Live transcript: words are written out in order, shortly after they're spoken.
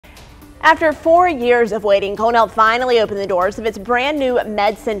After 4 years of waiting, Cone Health finally opened the doors of its brand new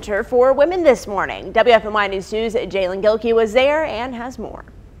med center for women this morning. WFMY News 2's Jalen Gilkey was there and has more.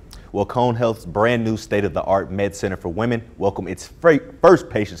 Well, Cone Health's brand new state-of-the-art med center for women welcomed its first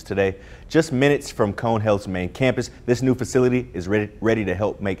patients today. Just minutes from Cone Health's main campus, this new facility is ready to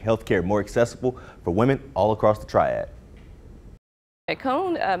help make healthcare more accessible for women all across the Triad.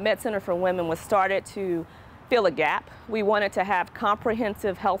 Cone Med Center for Women was started to fill a gap. We wanted to have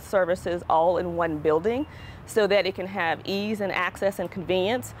comprehensive health services all in one building so that it can have ease and access and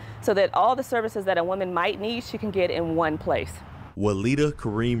convenience, so that all the services that a woman might need, she can get in one place. Walida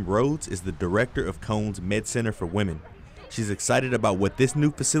Kareem Rhodes is the director of Cone's Med Center for Women. She's excited about what this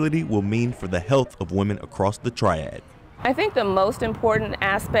new facility will mean for the health of women across the Triad. I think the most important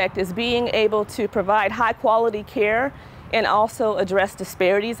aspect is being able to provide high quality care and also address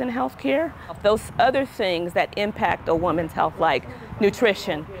disparities in health care. Those other things that impact a woman's health, like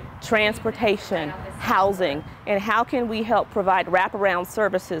nutrition, transportation, housing, and how can we help provide wraparound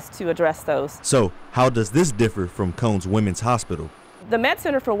services to address those. So how does this differ from Cone's Women's Hospital? The Med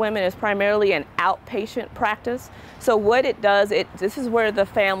Center for Women is primarily an outpatient practice. So what it does, this is where the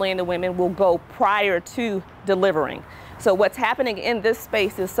family and the women will go prior to delivering. So what's happening in this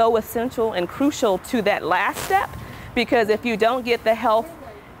space is so essential and crucial to that last step, because if you don't get the health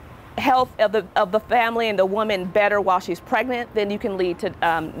of the family and the woman better while she's pregnant, then you can lead to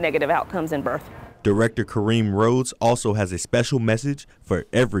negative outcomes in birth. Director Kareem Rhodes also has a special message for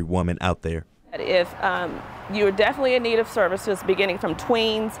every woman out there. If you're definitely in need of services beginning from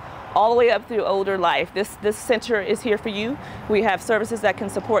tweens all the way up through older life, this center is here for you. We have services that can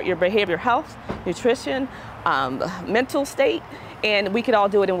support your behavioral health, nutrition, mental state, and we could all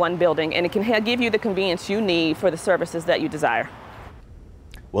do it in one building, and it can give you the convenience you need for the services that you desire.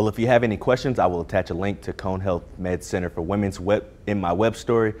 Well, if you have any questions, I will attach a link to Cone Health Med Center for Women's in my web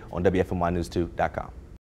story on WFMYnews2.com.